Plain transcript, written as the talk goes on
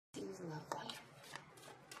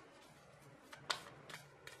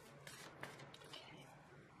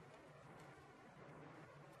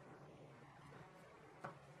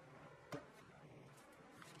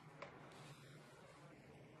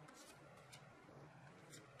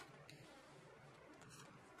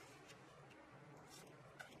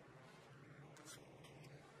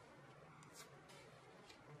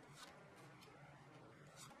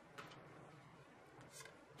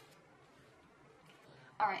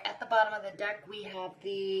All right, at the bottom of the deck, we have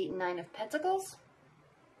the Nine of Pentacles.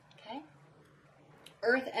 Okay.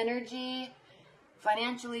 Earth energy,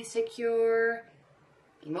 financially secure,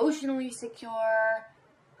 emotionally secure,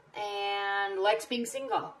 and likes being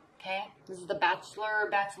single. Okay. This is the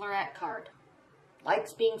Bachelorette card.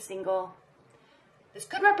 Likes being single. This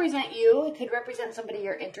could represent you. It could represent somebody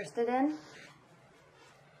you're interested in.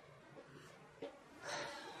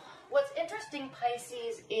 What's interesting,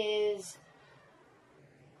 Pisces, is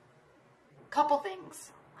a couple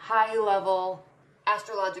things, high level,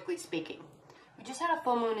 astrologically speaking. We just had a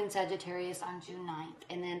full moon in Sagittarius on June 9th,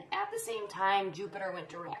 and then at the same time, Jupiter went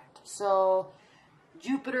direct. So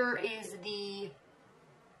Jupiter is the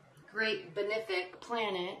great benefic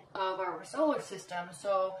planet of our solar system.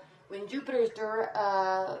 So when Jupiter's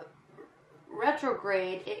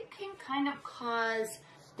retrograde, it can kind of cause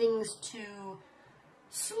things to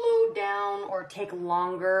slow down or take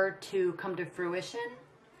longer to come to fruition.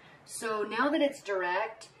 So now that it's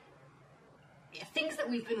direct, things that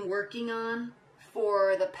we've been working on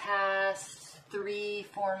for the past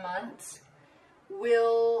 3-4 months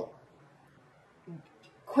will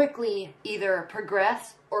quickly either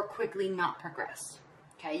progress or quickly not progress.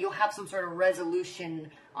 Okay, you'll have some sort of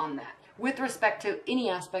resolution on that with respect to any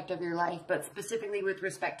aspect of your life, but specifically with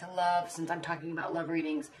respect to love, since I'm talking about love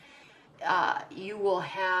readings. You will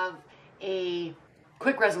have a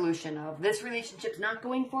quick resolution of this relationship's not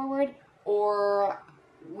going forward, or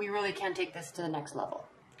we really can take this to the next level,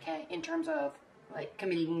 okay, in terms of like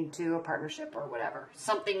committing to a partnership or whatever.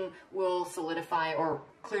 Something will solidify or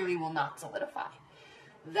clearly will not solidify.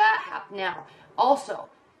 That happened. Now, also,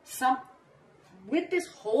 with this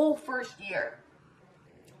whole first year,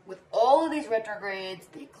 with all of these retrogrades,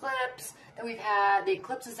 the eclipse that we've had, the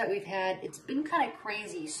eclipses that we've had, it's been kind of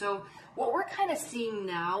crazy. So what we're kind of seeing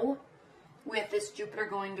now with this Jupiter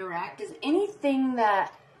going direct is anything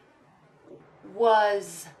that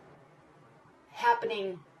was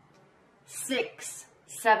happening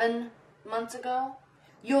 6-7 months ago,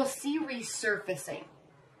 you'll see resurfacing.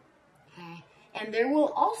 Okay? And there will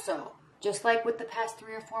also, just like with the past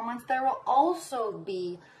 3 or 4 months, there will also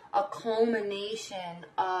be a culmination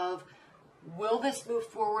of, will this move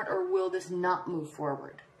forward or will this not move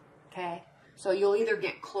forward? Okay? So you'll either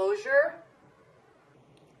get closure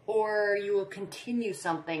or you will continue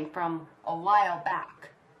something from a while back.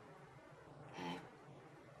 Okay?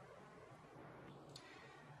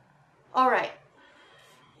 All right.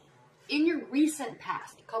 In your recent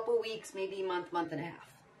past, a couple weeks, maybe a month, month and a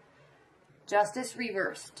half, Justice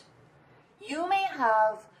reversed. You may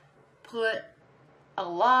have put a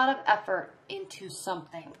lot of effort into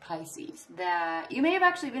something, Pisces, that you may have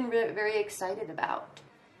actually been very excited about.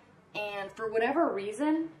 And for whatever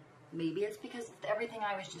reason, maybe it's because of everything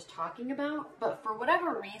I was just talking about, but for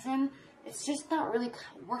whatever reason, it's just not really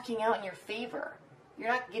working out in your favor. You're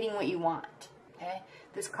not getting what you want, okay?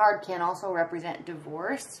 This card can also represent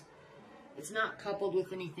divorce. It's not coupled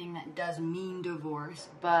with anything that does mean divorce,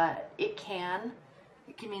 but it can.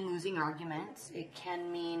 It can mean losing arguments. It can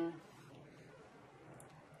mean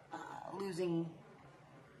losing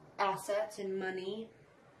assets and money,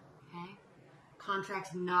 okay?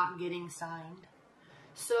 Contracts not getting signed.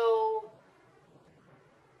 So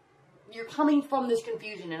you're coming from this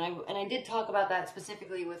confusion, and I did talk about that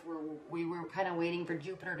specifically with where we were kind of waiting for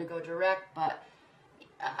Jupiter to go direct, but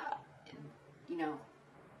you know,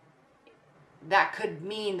 that could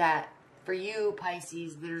mean that for you,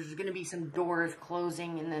 Pisces, there's going to be some doors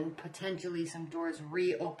closing and then potentially some doors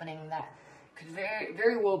reopening that could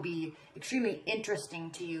very well be extremely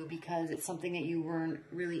interesting to you because it's something that you weren't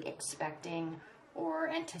really expecting or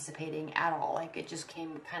anticipating at all. Like it just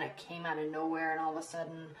came out of nowhere, and all of a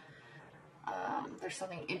sudden there's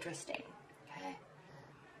something interesting. Okay.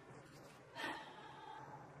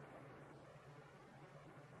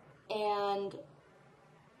 And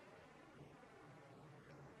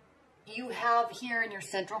you have here in your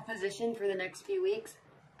central position for the next few weeks,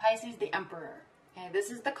 Pisces, the Emperor. Okay,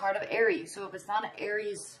 this is the card of Aries. So if it's not an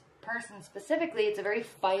Aries person specifically, it's a very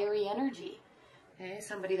fiery energy. Okay,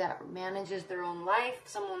 somebody that manages their own life,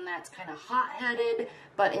 someone that's kind of hot-headed,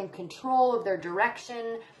 but in control of their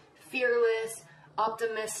direction, fearless,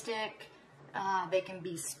 optimistic. They can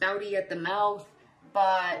be spouty at the mouth,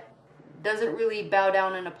 but doesn't really bow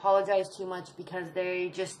down and apologize too much because they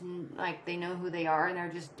just, like, they know who they are and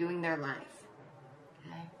they're just doing their life.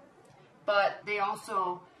 Okay? But they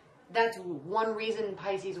also, that's one reason,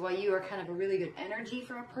 Pisces, why you are kind of a really good energy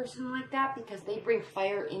for a person like that, because they bring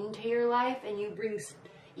fire into your life and you bring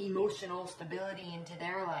emotional stability into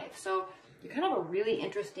their life. So you're kind of a really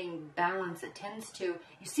interesting balance that tends to,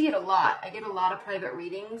 you see it a lot. I get a lot of private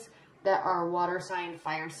readings that are water sign,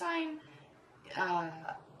 fire sign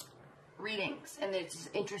readings. And it's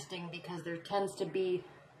interesting because there tends to be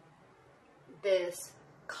this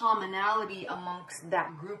commonality amongst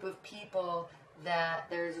that group of people, that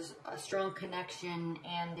there's a strong connection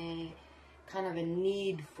and a kind of a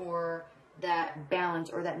need for that balance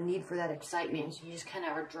or that need for that excitement. So you just kind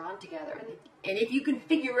of are drawn together. And if you can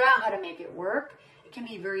figure out how to make it work, it can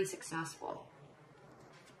be very successful.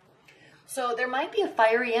 So there might be a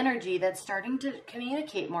fiery energy that's starting to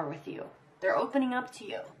communicate more with you. They're opening up to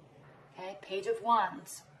you. Okay, Page of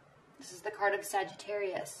Wands. This is the card of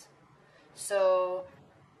Sagittarius. So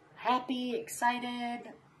happy,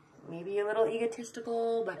 excited, maybe a little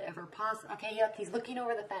egotistical, but ever positive. Okay, yep, he's looking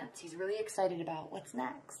over the fence. He's really excited about what's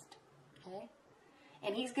next. Okay,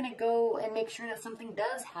 and he's going to go and make sure that something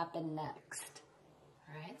does happen next.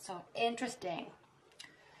 All right, so interesting.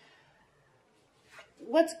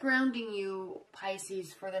 What's grounding you,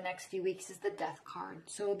 Pisces, for the next few weeks is the Death card.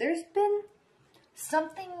 So there's been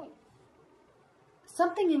something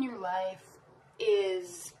in your life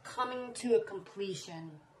is coming to a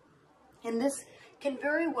completion. And this can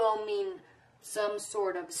very well mean some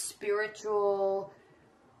sort of spiritual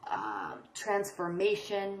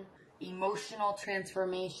transformation, emotional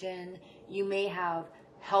transformation. You may have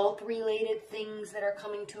health-related things that are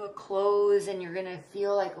coming to a close, and you're going to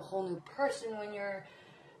feel like a whole new person when you're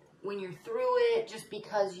through it, just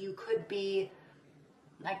because you could be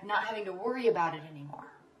like not having to worry about it anymore.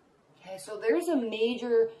 Okay, so there's a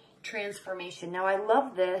major transformation. Now, I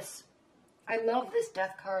love this. I love this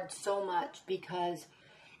Death card so much because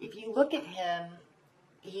if you look at him,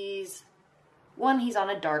 he's on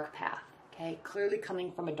a dark path, okay? Clearly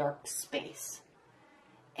coming from a dark space.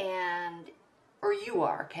 Or you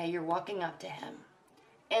are, okay? You're walking up to him.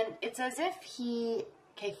 And it's as if he,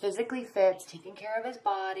 okay, physically fits, taking care of his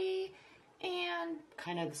body, and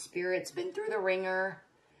kind of the spirit's been through the ringer.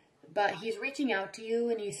 But he's reaching out to you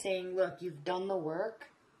and he's saying, look, you've done the work.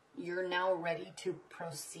 You're now ready to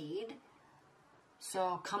proceed.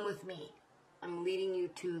 So come with me. I'm leading you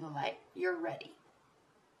to the light. You're ready.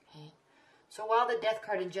 Okay. So while the Death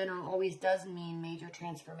card in general always does mean major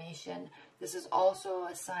transformation, this is also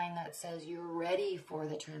a sign that says you're ready for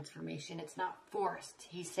the transformation. It's not forced.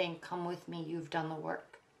 He's saying, come with me. You've done the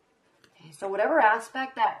work. Okay. So whatever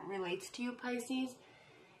aspect that relates to you, Pisces,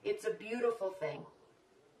 it's a beautiful thing.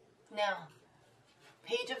 Now,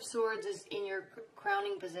 Page of Swords is in your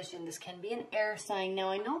crowning position. This can be an air sign. Now,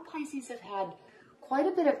 I know Pisces have had quite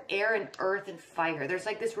a bit of air and earth and fire. There's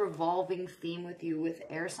like this revolving theme with you with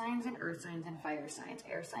air signs and earth signs and fire signs.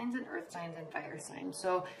 Air signs and earth signs and fire signs.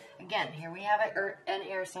 So, again, here we have an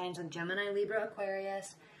air signs with Gemini, Libra,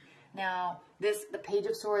 Aquarius. Now, the Page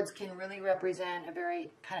of Swords can really represent a very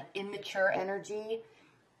kind of immature energy,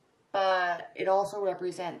 but it also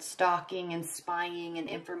represents stalking and spying and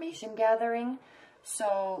information gathering.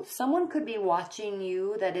 So someone could be watching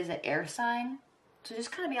you that is an air sign. So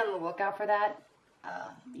just kind of be on the lookout for that.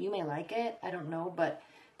 You may like it, I don't know, but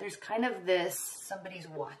there's kind of this, somebody's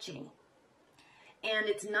watching. And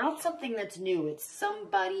it's not something that's new. It's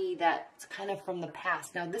somebody that's kind of from the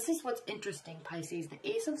past. Now, this is what's interesting, Pisces. The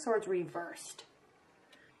Ace of Swords reversed.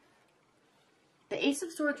 The Ace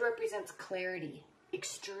of Swords represents clarity,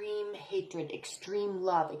 extreme hatred, extreme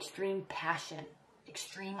love, extreme passion,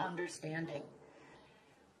 extreme understanding.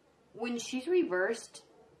 When she's reversed,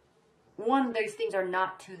 one, those things are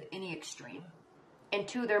not to any extreme. And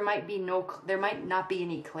two, there might not be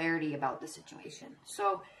any clarity about the situation.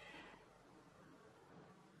 So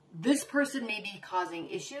this person may be causing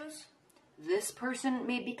issues. This person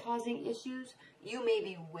may be causing issues. You may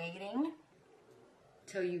be waiting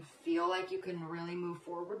till you feel like you can really move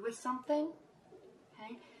forward with something.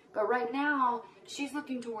 Okay? But right now, she's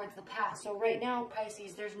looking towards the past. So right now,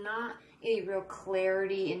 Pisces, there's not any real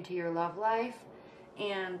clarity into your love life.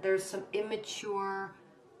 And there's some immature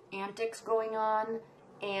antics going on.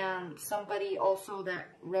 And somebody also that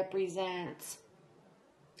represents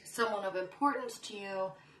someone of importance to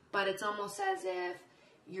you. But it's almost as if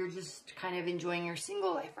you're just kind of enjoying your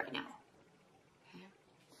single life right now. Okay?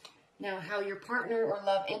 Now, how your partner or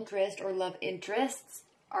love interest or love interests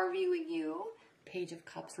are viewing you, Page of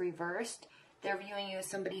Cups reversed. They're viewing you as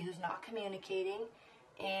somebody who's not communicating.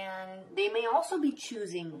 And they may also be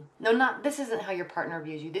choosing. No, this isn't how your partner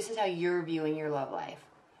views you. This is how you're viewing your love life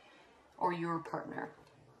or your partner.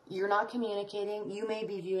 You're not communicating. You may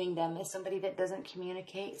be viewing them as somebody that doesn't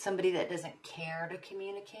communicate, somebody that doesn't care to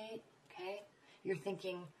communicate, okay? You're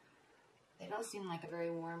thinking, they don't seem like a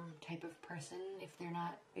very warm type of person if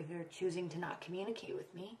they're choosing to not communicate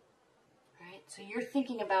with me, right? So you're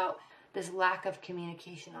thinking about this lack of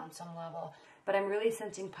communication on some level. But I'm really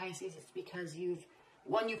sensing, Pisces, it's because you've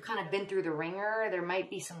kind of been through the ringer. There might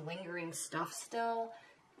be some lingering stuff still.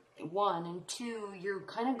 1, and 2, you're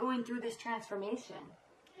kind of going through this transformation.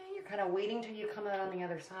 You're kind of waiting till you come out on the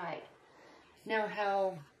other side. Now,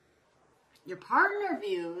 how your partner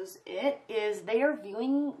views it is they are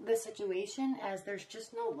viewing the situation as there's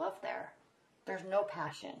just no love there. There's no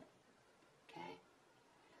passion. Okay.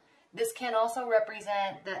 This can also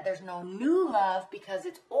represent that there's no new love because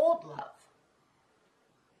it's old love.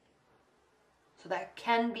 So that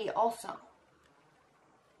can be also.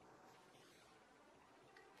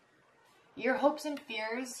 Your hopes and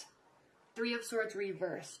fears, 3 of Swords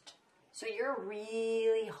reversed. So you're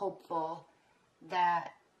really hopeful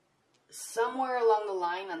that somewhere along the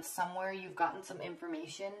line, on somewhere, you've gotten some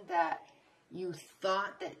information that you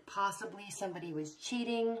thought that possibly somebody was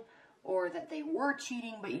cheating or that they were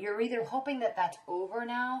cheating, but you're either hoping that that's over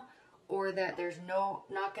now or that there's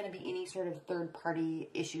not going to be any sort of third-party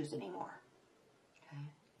issues anymore. Okay.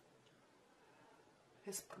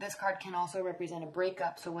 This card can also represent a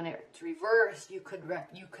breakup, so when it's reversed, you could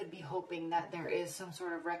be hoping that there is some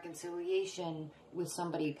sort of reconciliation with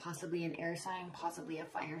somebody, possibly an air sign, possibly a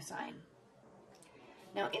fire sign.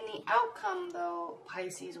 Now, in the outcome, though,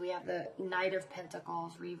 Pisces, we have the Knight of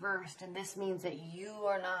Pentacles reversed, and this means that you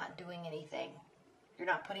are not doing anything. You're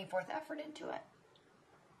not putting forth effort into it.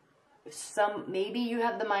 Maybe you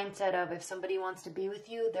have the mindset of if somebody wants to be with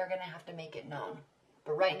you, they're going to have to make it known.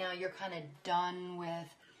 But right now, you're kind of done with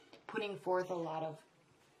putting forth a lot of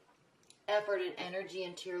effort and energy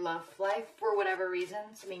into your love life for whatever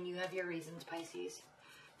reasons. I mean, you have your reasons, Pisces.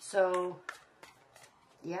 So,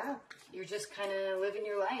 yeah, you're just kind of living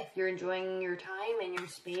your life. You're enjoying your time and your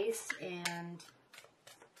space, and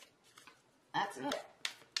that's it.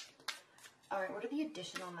 All right, what are the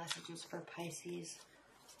additional messages for Pisces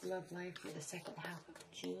love life for the second half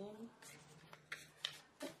of June?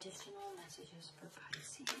 Additional messages for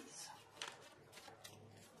Pisces.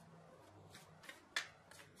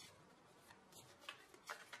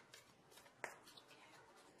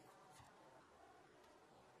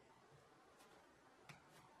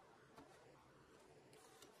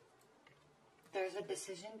 There's a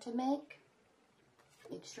decision to make.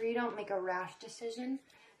 Make sure you don't make a rash decision,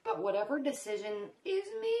 but whatever decision is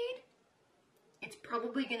made, it's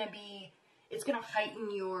probably going to be, it's going to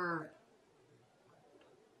heighten your...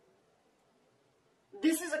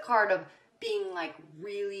 This is a card of being like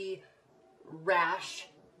really rash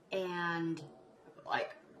and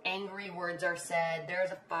like angry words are said. There's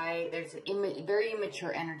a fight. There's a very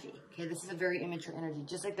immature energy. Okay, this is a very immature energy,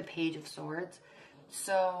 just like the Page of Swords.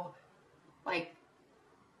 So, like,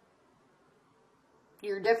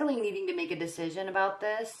 you're definitely needing to make a decision about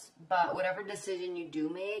this, but whatever decision you do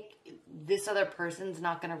make, this other person's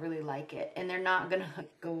not going to really like it, and they're not going to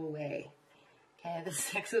go away. Okay, the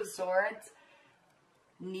Six of Swords,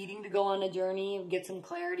 needing to go on a journey, get some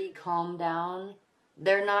clarity, calm down.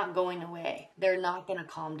 They're not going away. They're not going to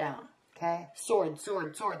calm down. Okay? Sword,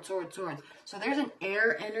 sword, sword, sword, sword. So there's an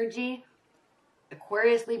air energy.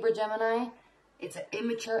 Aquarius, Libra, Gemini. It's an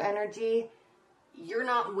immature energy. You're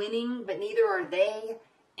not winning, but neither are they.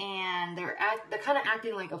 And they're kind of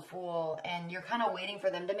acting like a fool. And you're kind of waiting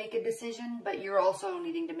for them to make a decision, but you're also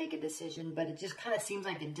needing to make a decision. But it just kind of seems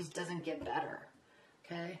like it just doesn't get better.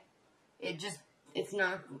 Okay? It just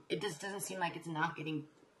doesn't seem like it's not getting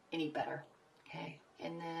any better. Okay?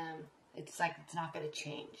 And then it's like it's not going to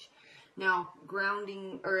change. Now,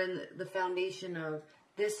 grounding, or in the foundation of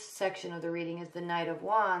this section of the reading is the Knight of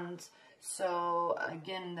Wands. So,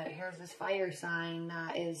 again, here's this fire sign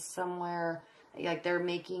that is somewhere, like they're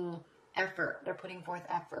making effort. They're putting forth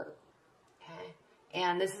effort. Okay?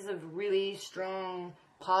 And this is a really strong,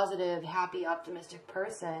 positive, happy, optimistic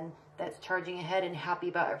person that's charging ahead and happy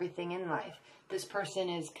about everything in life. This person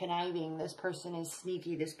is conniving. This person is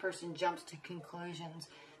sneaky. This person jumps to conclusions.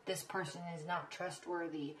 This person is not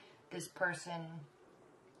trustworthy. This person,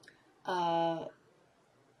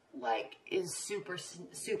 is super,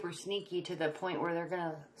 super sneaky to the point where they're going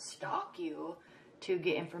to stalk you to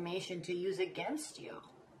get information to use against you.